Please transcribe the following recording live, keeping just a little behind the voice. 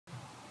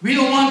We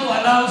don't want to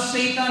allow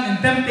Satan and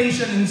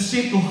temptation and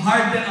sin to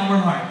harden our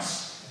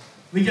hearts.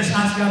 We just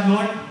ask God,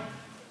 Lord,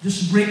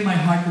 just break my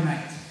heart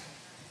tonight.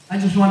 I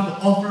just want to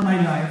offer my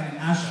life and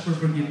ask for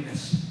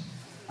forgiveness.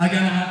 I'm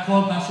going to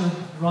call Pastor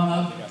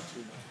Ronald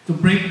to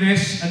break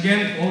this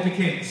again for all the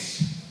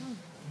kids.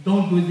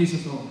 Don't do this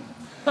at home.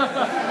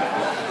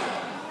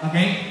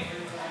 Okay?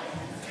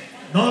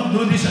 Don't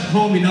do this at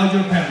home without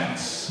your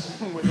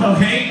parents.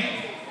 Okay?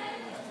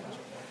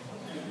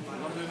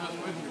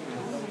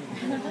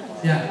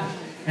 Yeah.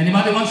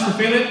 Anybody wants to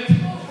feel it?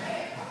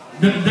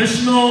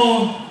 There's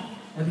no,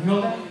 what do you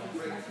call that?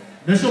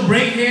 There's no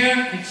break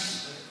here.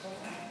 It's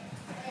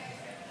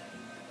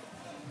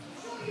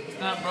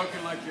not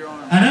broken like your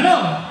arm. I don't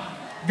know.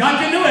 God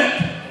can do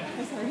it.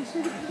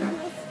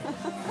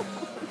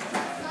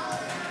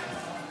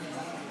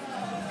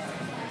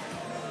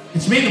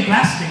 It's made of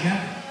plastic, huh?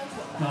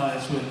 No,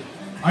 it's wood.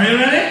 Are you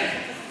ready?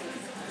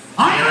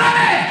 Are you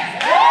ready?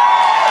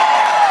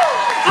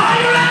 Are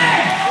you ready?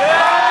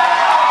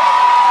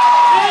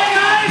 Hey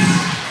guys,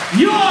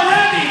 you are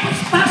ready.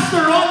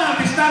 Pastor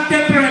Ronald is not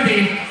yet ready.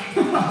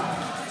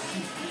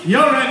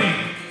 You're ready.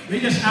 We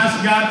just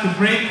ask God to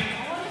break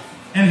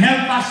and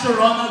help Pastor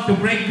Ronald to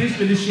break this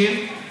with the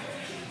shin.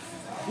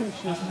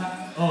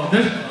 Oh,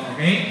 there's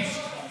okay.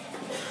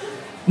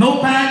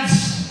 No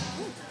pads,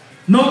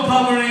 no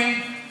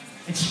covering.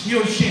 It's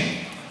pure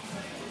shin.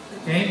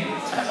 Okay?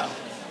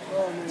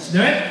 Let's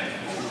do it.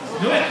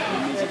 Do it.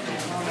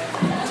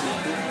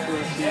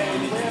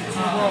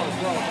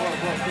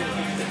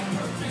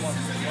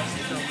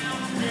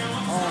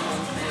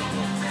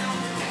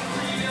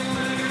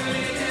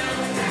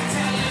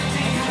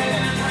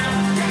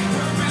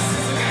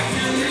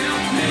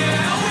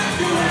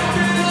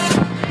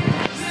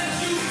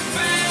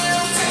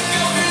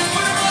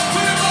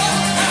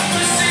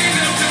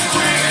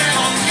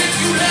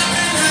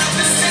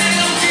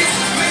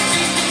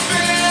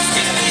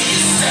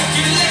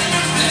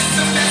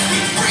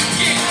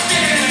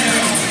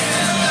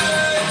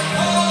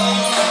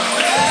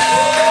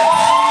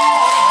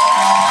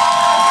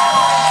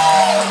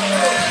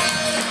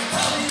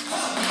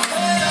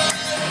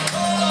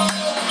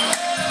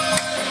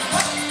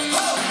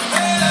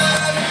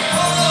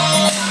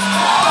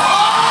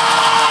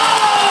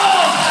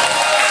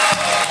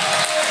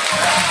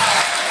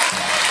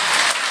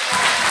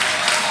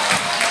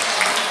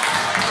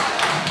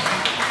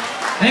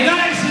 Hey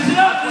guys, listen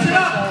up, listen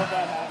up.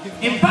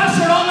 If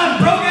Pastor Ronald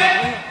broke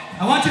it,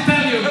 I want to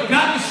tell you,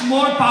 God is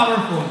more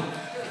powerful.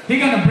 He's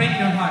gonna break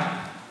your heart.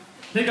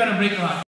 He's gonna break your heart.